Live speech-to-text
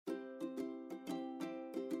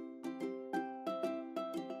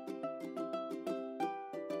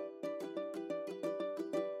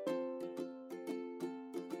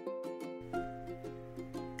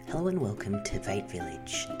Hello and welcome to VATE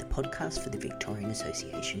Village, the podcast for the Victorian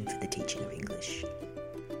Association for the Teaching of English.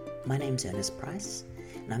 My name's Ernest Price,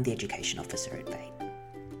 and I'm the Education Officer at VATE.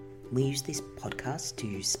 We use this podcast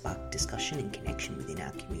to spark discussion and connection within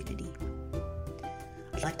our community.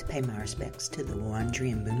 I'd like to pay my respects to the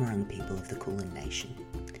Wurundjeri and Boonwurrung people of the Kulin Nation.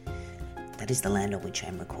 That is the land on which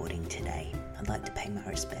I'm recording today. I'd like to pay my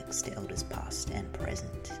respects to elders past and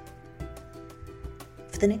present.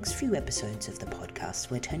 For the next few episodes of the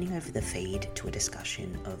podcast, we're turning over the feed to a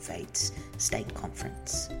discussion of VATE's state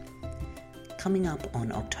conference. Coming up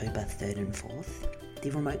on October 3rd and 4th,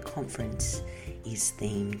 the remote conference is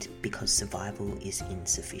themed Because Survival is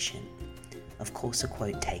Insufficient. Of course, a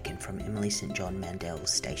quote taken from Emily St John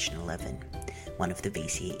Mandel's Station 11, one of the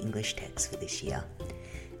VCE English texts for this year,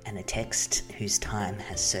 and a text whose time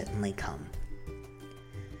has certainly come.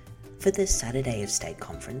 For the Saturday of State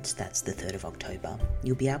Conference, that's the 3rd of October,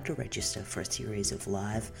 you'll be able to register for a series of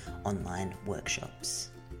live online workshops.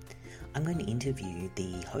 I'm going to interview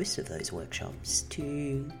the hosts of those workshops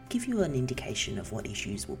to give you an indication of what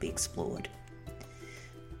issues will be explored.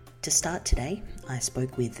 To start today, I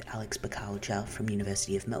spoke with Alex Bakalja from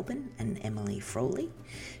University of Melbourne and Emily Frawley,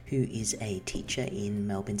 who is a teacher in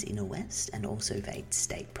Melbourne's Inner West and also VATE's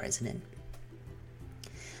state president.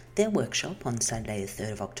 Their workshop on Saturday the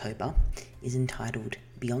 3rd of October is entitled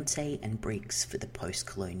Beyonce and Briggs for the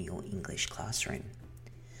Post-Colonial English Classroom.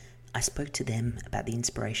 I spoke to them about the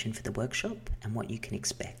inspiration for the workshop and what you can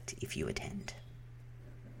expect if you attend.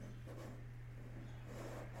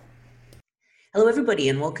 Hello everybody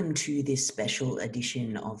and welcome to this special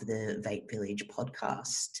edition of the VATE Village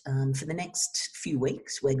podcast. For the next few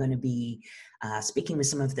weeks we're going to be speaking with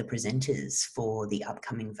some of the presenters for the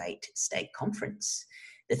upcoming VATE State Conference.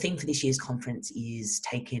 The theme for this year's conference is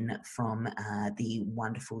taken from the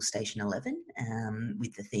wonderful Station 11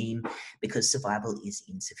 with the theme Because Survival is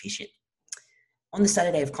Insufficient. On the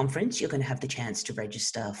Saturday of conference, you're going to have the chance to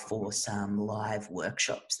register for some live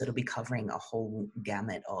workshops that'll be covering a whole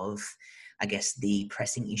gamut of, the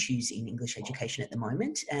pressing issues in English education at the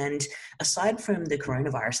moment. And aside from the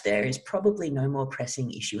coronavirus, there is probably no more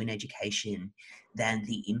pressing issue in education than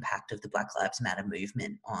the impact of the Black Lives Matter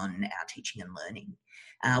movement on our teaching and learning.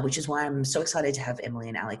 Which is why I'm so excited to have Emily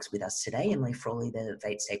and Alex with us today. Emily Frawley, the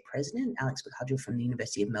VATE State President, Alex Bakalja from the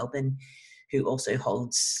University of Melbourne, who also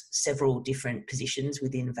holds several different positions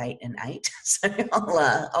within VATE and 8. So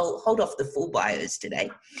I'll hold off the full bios today.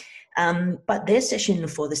 But their session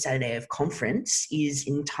for the Saturday of conference is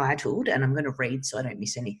entitled, and I'm going to read so I don't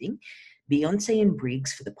miss anything, Beyonce and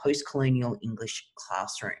Briggs for the Post-Colonial English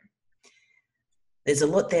Classroom. There's a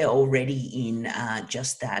lot there already in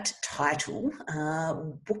just that title.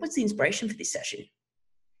 What was the inspiration for this session?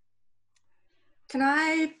 Can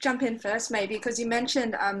I jump in first maybe? Because you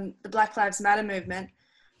mentioned the Black Lives Matter movement,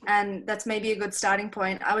 and that's maybe a good starting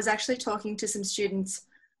point. I was actually talking to some students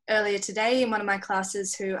earlier today in one of my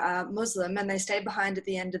classes who are Muslim, and they stayed behind at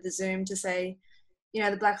the end of the Zoom to say,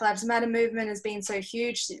 the Black Lives Matter movement has been so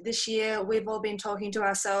huge this year. We've all been talking to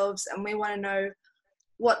ourselves and we want to know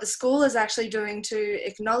what the school is actually doing to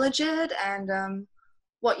acknowledge it, and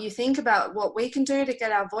what you think about what we can do to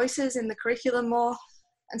get our voices in the curriculum more.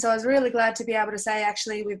 And so I was really glad to be able to say,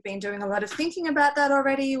 actually, we've been doing a lot of thinking about that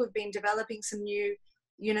already. We've been developing some new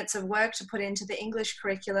units of work to put into the English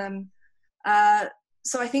curriculum.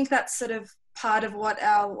 So I think that's sort of part of what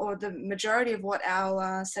the majority of what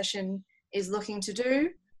our session is looking to do,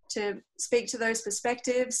 to speak to those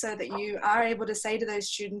perspectives so that you are able to say to those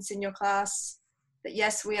students in your class that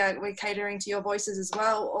yes, we're catering to your voices as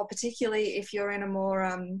well, or particularly if you're in a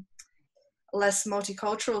more less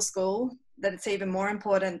multicultural school, that it's even more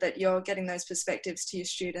important that you're getting those perspectives to your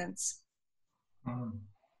students.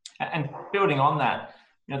 And building on that,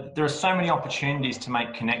 there are so many opportunities to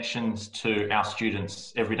make connections to our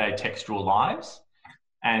students' everyday textual lives,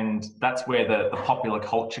 and that's where the popular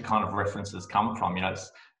culture kind of references come from.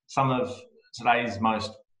 Some of today's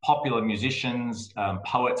most popular musicians,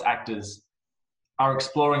 poets, actors are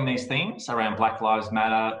exploring these themes around Black Lives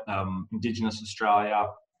Matter, Indigenous Australia,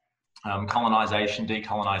 colonisation,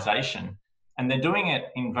 decolonisation, and they're doing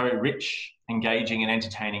it in very rich, engaging and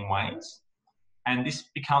entertaining ways. And this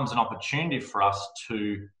becomes an opportunity for us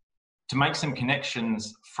to make some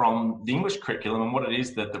connections from the English curriculum and what it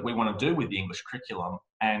is that we want to do with the English curriculum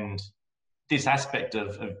and this aspect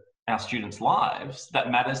of our students' lives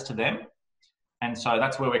that matters to them. And so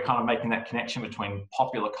that's where we're kind of making that connection between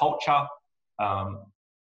popular culture,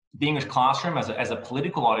 the English classroom as a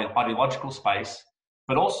political, ideological space,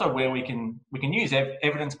 but also where we can use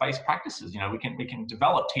evidence-based practices. We can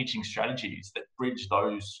develop teaching strategies that bridge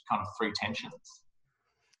those kind of three tensions.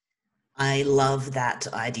 I love that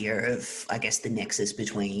idea of, I guess, the nexus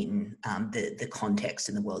between the context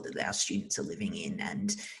and the world that our students are living in,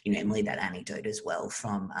 and Emily, that anecdote as well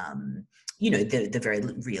from the very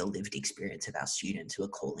real lived experience of our students who are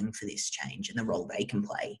calling for this change and the role they can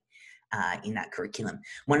play in that curriculum.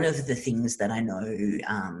 One of the things that I know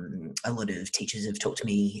a lot of teachers have talked to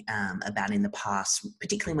me about in the past,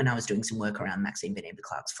 particularly when I was doing some work around Maxine Van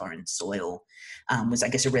Everclark's Foreign Soil, was, I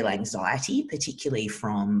guess, a real anxiety, particularly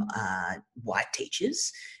from white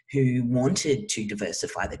teachers who wanted to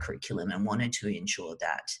diversify the curriculum and wanted to ensure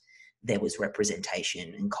that there was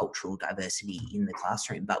representation and cultural diversity in the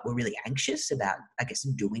classroom, but were really anxious about, I guess,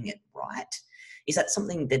 doing it right. Is that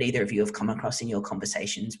something that either of you have come across in your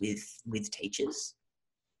conversations with teachers?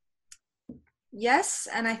 Yes,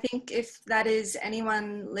 and I think if that is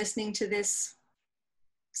anyone listening to this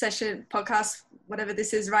session, podcast, whatever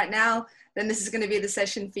this is right now, then this is going to be the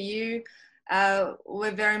session for you.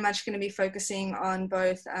 We're very much going to be focusing on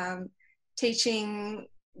both teaching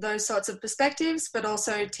those sorts of perspectives, but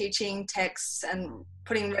also teaching texts and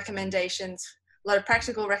putting recommendations, a lot of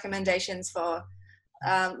practical recommendations for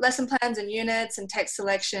lesson plans and units and text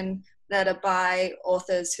selection that are by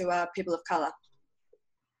authors who are people of colour.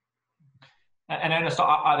 And Ernest,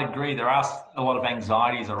 I'd agree. There are a lot of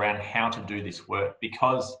anxieties around how to do this work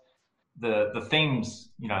because the themes,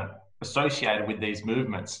 associated with these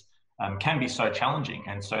movements can be so challenging.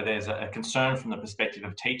 And so there's a concern from the perspective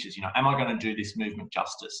of teachers, am I going to do this movement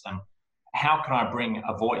justice? And how can I bring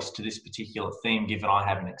a voice to this particular theme, given I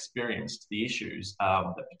haven't experienced the issues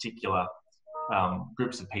that particular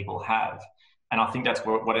groups of people have? And I think that's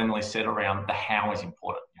what Emily said around the how is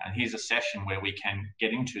important. And here's a session where we can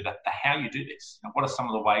get into the how you do this. What are some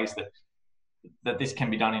of the ways that this can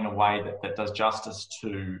be done in a way that does justice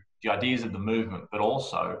to the ideas of the movement, but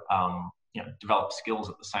also develop skills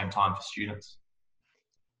at the same time for students?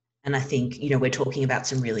 And I think, we're talking about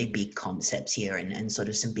some really big concepts here and sort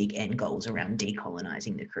of some big end goals around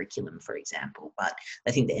decolonising the curriculum, for example. But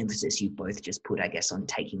I think the emphasis you both just put, I guess, on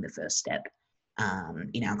taking the first step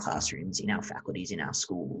in our classrooms, in our faculties, in our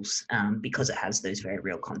schools, because it has those very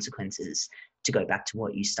real consequences, to go back to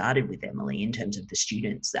what you started with, Emily, in terms of the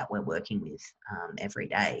students that we're working with every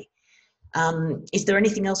day. Is there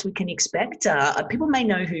anything else we can expect? People may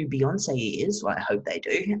know who Beyonce is. Well, I hope they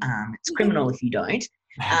do. It's criminal if you don't.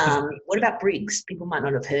 What about Briggs? People might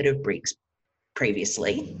not have heard of Briggs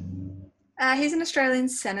previously. He's an Australian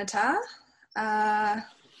senator.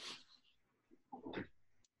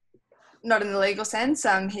 Not in the legal sense.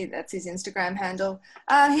 That's his Instagram handle.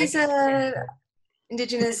 He's an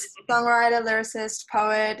Indigenous songwriter, lyricist,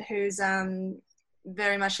 poet who's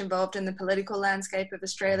very much involved in the political landscape of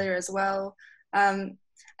Australia as well. I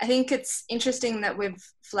think it's interesting that we've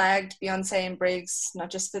flagged Beyonce and Briggs,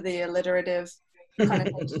 not just for the alliterative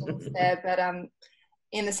connotations there, but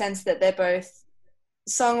in the sense that they're both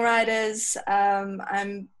songwriters.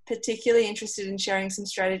 I'm particularly interested in sharing some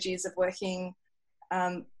strategies of working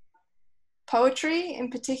poetry in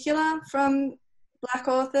particular from Black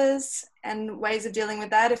authors and ways of dealing with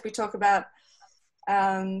that. If we talk about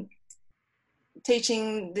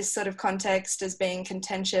teaching this sort of context as being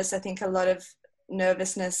contentious, I think a lot of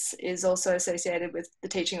nervousness is also associated with the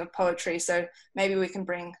teaching of poetry. So maybe we can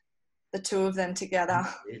bring the two of them together.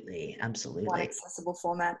 Absolutely. One accessible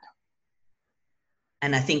format.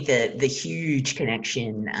 And I think that the huge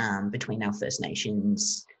connection between our First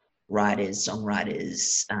Nations writers,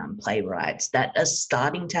 songwriters, playwrights that are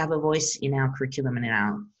starting to have a voice in our curriculum and in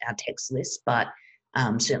our text list, but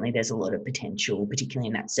certainly there's a lot of potential, particularly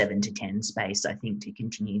in that 7 to 10 space, I think, to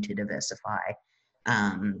continue to diversify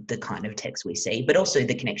the kind of text we see, but also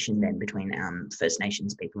the connection then between First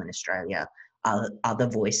Nations people in Australia, other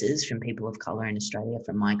voices from people of colour in Australia,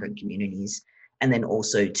 from migrant communities, and then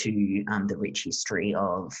also to the rich history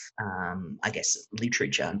of, I guess,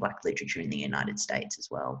 literature and Black literature in the United States as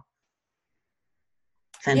well.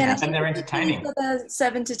 Fantastic. Yeah, and they're entertaining. For the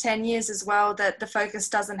 7 to 10 years as well, that the focus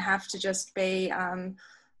doesn't have to just be on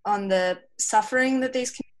the suffering that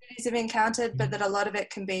these communities have encountered, but that a lot of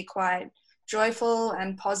it can be quite joyful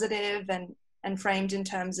and positive and framed in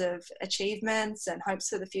terms of achievements and hopes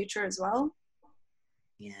for the future as well.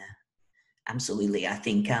 Yeah, absolutely. I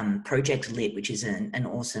think Project Lit, which is an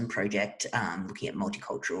awesome project looking at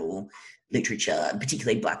multicultural literature,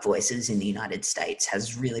 particularly Black voices in the United States,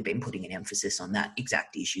 has really been putting an emphasis on that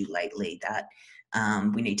exact issue lately, that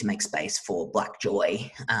we need to make space for Black joy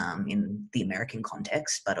in the American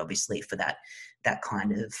context, but obviously for that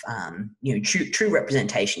kind of true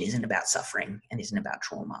representation isn't about suffering and isn't about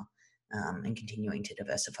trauma, and continuing to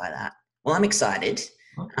diversify that. Well, I'm excited.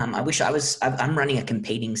 I wish I'm running a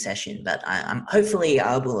competing session, but hopefully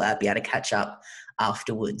I will be able to catch up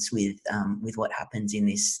afterwards with what happens in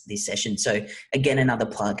this session. So again, another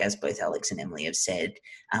plug, as both Alex and Emily have said,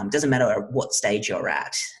 doesn't matter what stage you're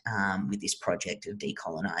at with this project of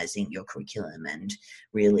decolonising your curriculum and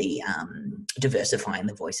really diversifying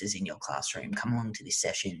the voices in your classroom. Come along to this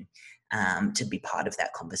session to be part of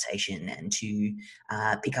that conversation and to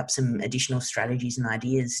pick up some additional strategies and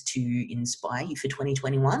ideas to inspire you for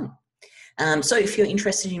 2021. So if you're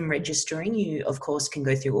interested in registering, you of course can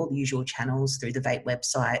go through all the usual channels through the VATE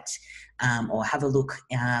website or have a look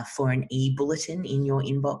for an e-bulletin in your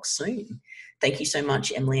inbox soon. Thank you so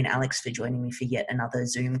much, Emily and Alex, for joining me for yet another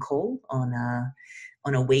Zoom call on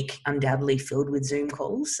a week undoubtedly filled with Zoom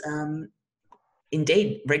calls.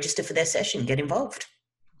 Indeed, register for their session, get involved.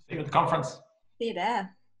 See you at the conference. See you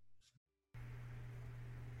there.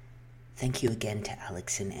 Thank you again to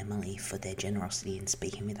Alex and Emily for their generosity in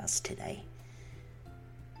speaking with us today.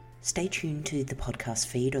 Stay tuned to the podcast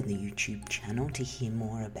feed on the YouTube channel to hear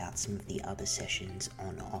more about some of the other sessions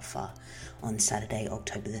on offer on Saturday,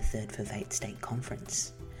 October the 3rd for VATE State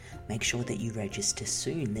Conference. Make sure that you register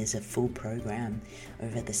soon. There's a full program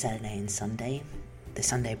over the Saturday and Sunday. The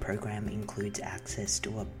Sunday program includes access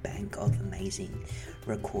to a bank of amazing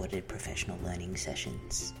recorded professional learning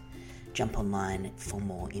sessions. Jump online for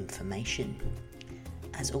more information.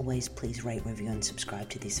 As always, please rate, review and subscribe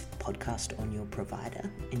to this podcast on your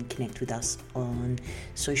provider and connect with us on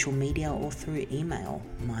social media or through email.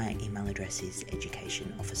 My email address is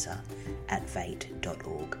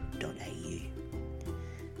educationofficer@vate.org.au.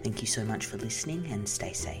 Thank you so much for listening and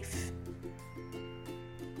stay safe.